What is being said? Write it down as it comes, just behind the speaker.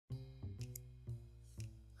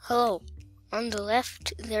Hello. On the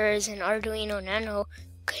left, there is an Arduino Nano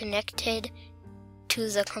connected to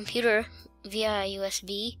the computer via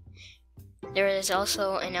USB. There is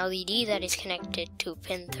also an LED that is connected to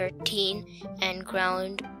pin 13 and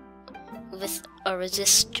ground with a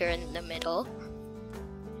resistor in the middle.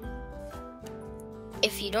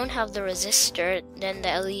 If you don't have the resistor, then the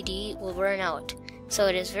LED will burn out. So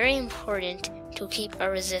it is very important to keep a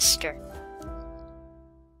resistor.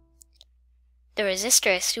 The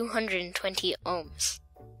resistor is 220 ohms.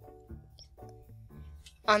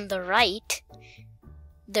 On the right,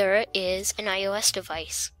 there is an iOS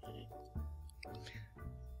device.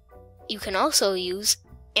 You can also use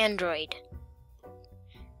Android.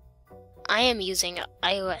 I am using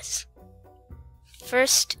iOS.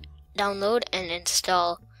 First, download and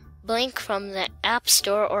install Blynk from the App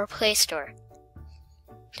Store or Play Store.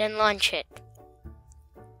 Then launch it.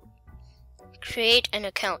 Create an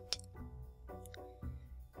account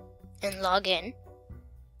and log in.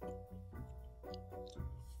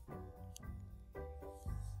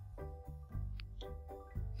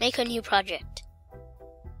 Make a new project.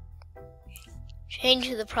 Change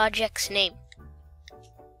the project's name.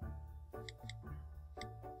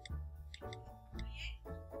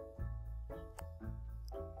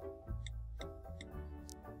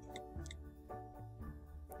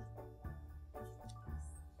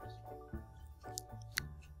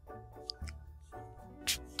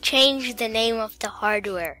 Change the name of the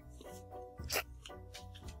hardware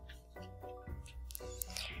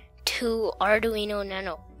to Arduino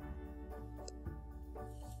Nano.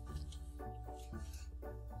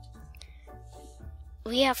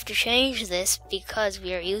 We have to change this because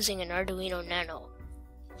we are using an Arduino Nano.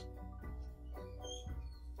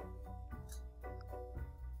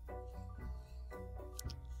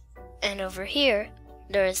 And over here,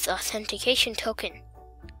 there is the authentication token.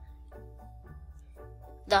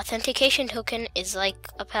 The authentication token is like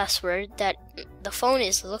a password that the phone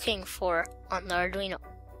is looking for on the Arduino.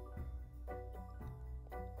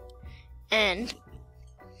 And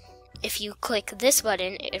if you click this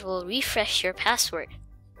button, it will refresh your password.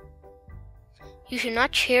 You should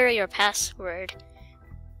not share your password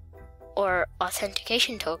or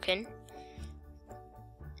authentication token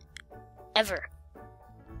ever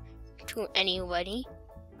to anybody.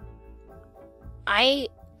 I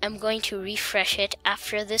am going to refresh it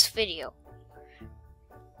after this video.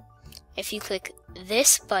 If you click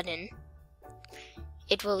this button,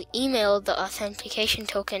 it will email the authentication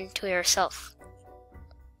token to yourself.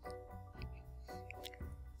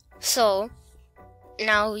 So,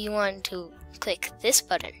 now you want to click this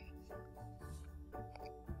button.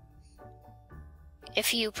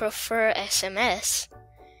 If you prefer SMS,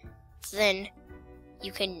 then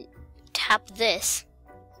you can tap this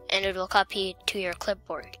and it will copy it to your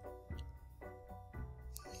clipboard.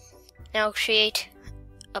 Now create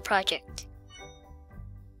a project.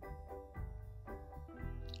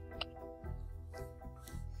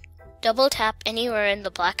 Double tap anywhere in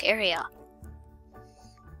the black area.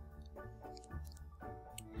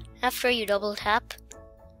 After you double tap,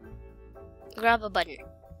 grab a button.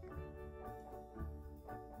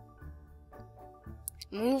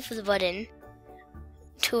 Move the button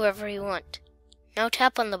to wherever you want. Now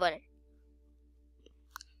tap on the button.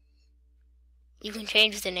 You can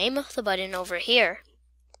change the name of the button over here.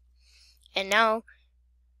 And now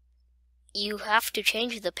you have to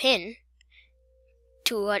change the pin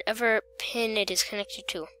to whatever pin it is connected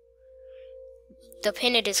to. The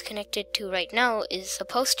pin it is connected to right now is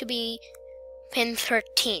supposed to be pin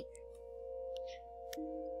 13.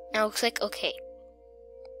 Now click OK.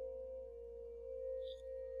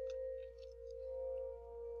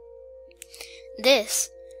 This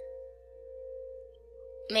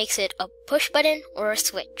makes it a push button or a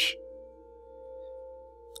switch.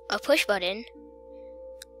 A push button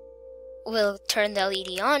will turn the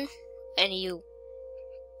LED on and you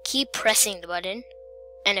keep pressing the button,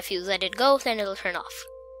 and if you let it go, then it'll turn off.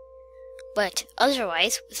 But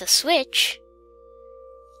otherwise, with a switch,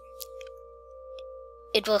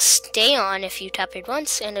 it will stay on if you tap it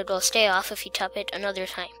once, and it will stay off if you tap it another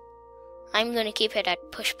time. I'm going to keep it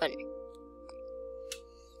at push button.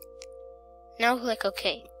 Now click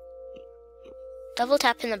OK. Double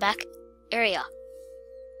tap in the back area.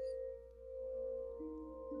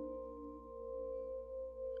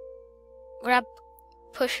 Grab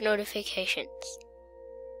push notifications.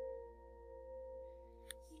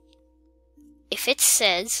 If it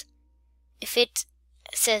says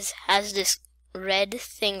has this red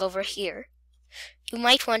thing over here, you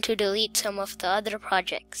might want to delete some of the other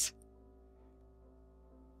projects.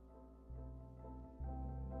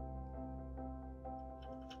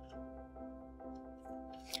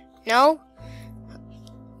 Now,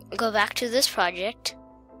 go back to this project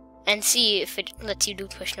and see if it lets you do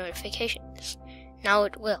push notifications. Now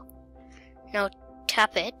it will. Now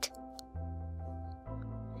tap it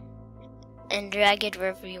and drag it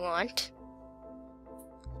wherever you want.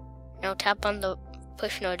 Now tap on the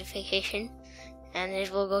push notification and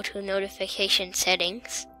it will go to notification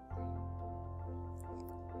settings.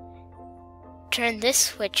 Turn this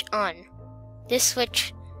switch on. This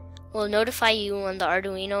switch will notify you when the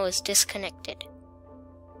Arduino is disconnected.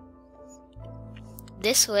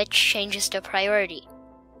 This switch changes the priority.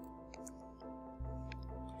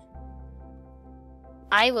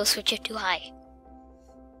 I will switch it to high.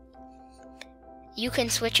 You can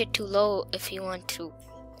switch it to low if you want to.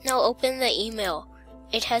 Now open the email.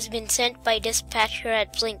 It has been sent by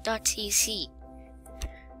dispatcher@blynk.cc.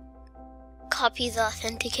 Copy the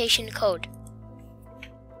authentication code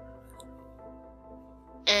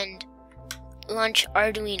and launch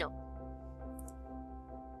Arduino.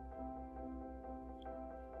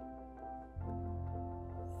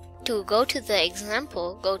 To go to the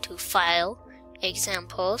example, go to File,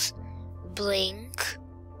 Examples, Blynk,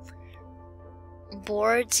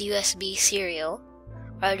 Boards USB Serial,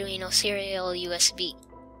 Arduino Serial USB.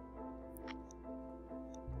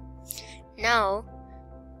 Now,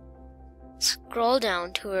 scroll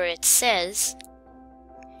down to where it says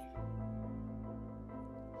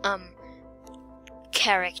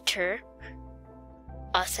character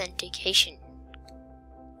authentication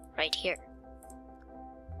right here.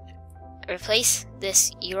 Replace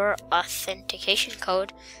this your authentication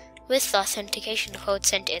code with the authentication code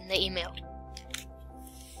sent in the email.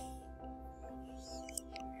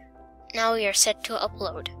 Now we are set to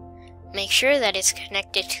upload. Make sure that it's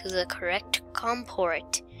connected to the correct COM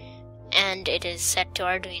port and it is set to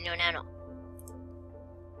Arduino Nano.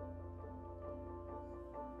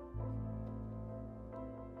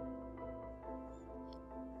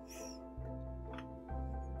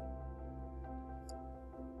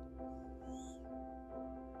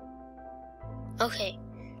 Okay,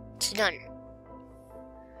 it's done.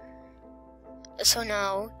 So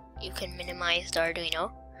now you can minimize the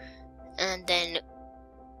Arduino and then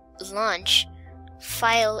launch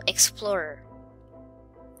File Explorer.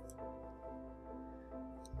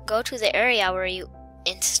 Go to the area where you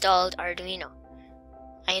installed Arduino.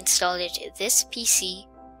 I installed it in this PC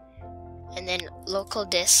and then local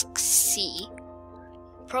disk C,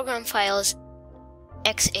 program files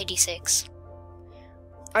x86,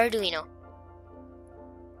 Arduino.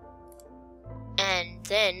 And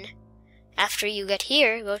then, after you get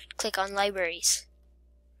here, go click on Libraries.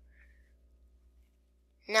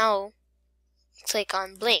 Now, click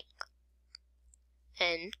on Blynk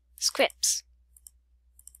and Scripts.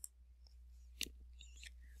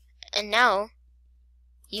 And now,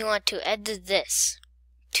 you want to edit this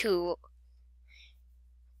to,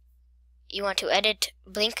 you want to edit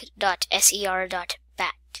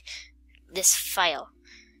blynk.ser.bat, this file.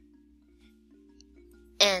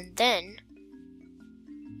 And then,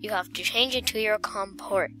 you have to change it to your COM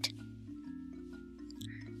port.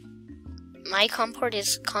 My COM port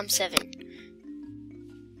is COM7.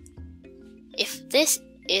 If this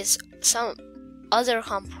is some other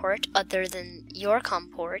COM port other than your COM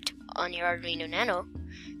port on your Arduino Nano,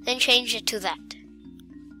 then change it to that.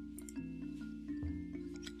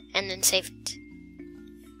 And then save it.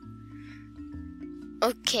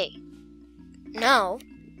 Okay. Now,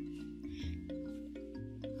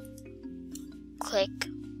 click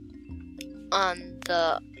on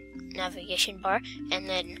the navigation bar and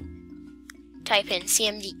then type in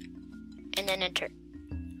CMD and then enter.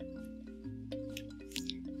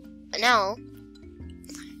 Now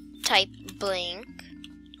type Blynk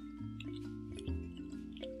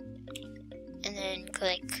and then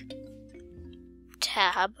click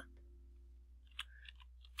tab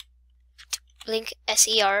Blynk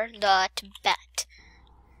ser.bat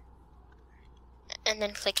and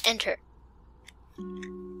then click enter.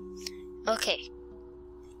 Okay,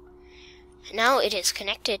 now it is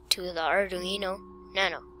connected to the Arduino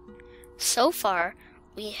Nano. So far,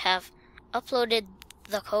 we have uploaded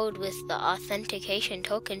the code with the authentication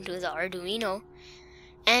token to the Arduino,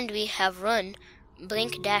 and we have run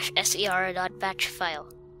blynk-ser.batch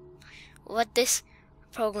file. What this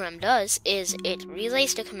program does is it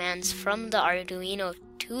relays the commands from the Arduino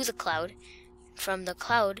to the cloud, from the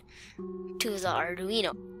cloud to the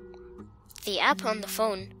Arduino. The app on the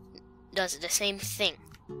phone does the same thing.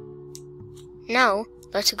 Now,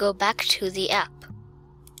 let's go back to the app.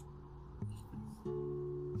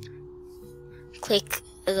 Click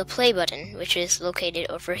the play button, which is located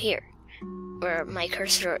over here, where my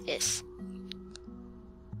cursor is.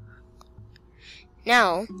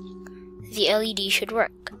 Now, the LED should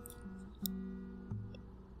work.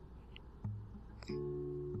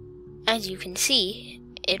 As you can see,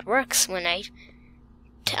 it works when I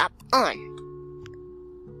tap on.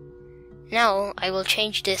 Now, I will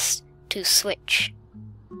change this to switch.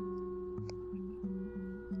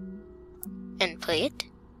 And play it.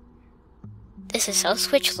 This is how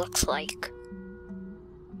switch looks like.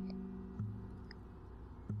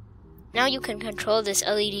 Now you can control this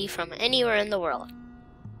LED from anywhere in the world.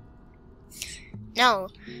 Now,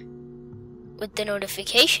 with the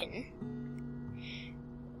notification,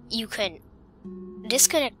 you can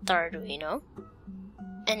disconnect the Arduino,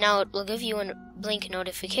 and now it will give you a Blynk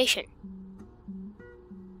notification.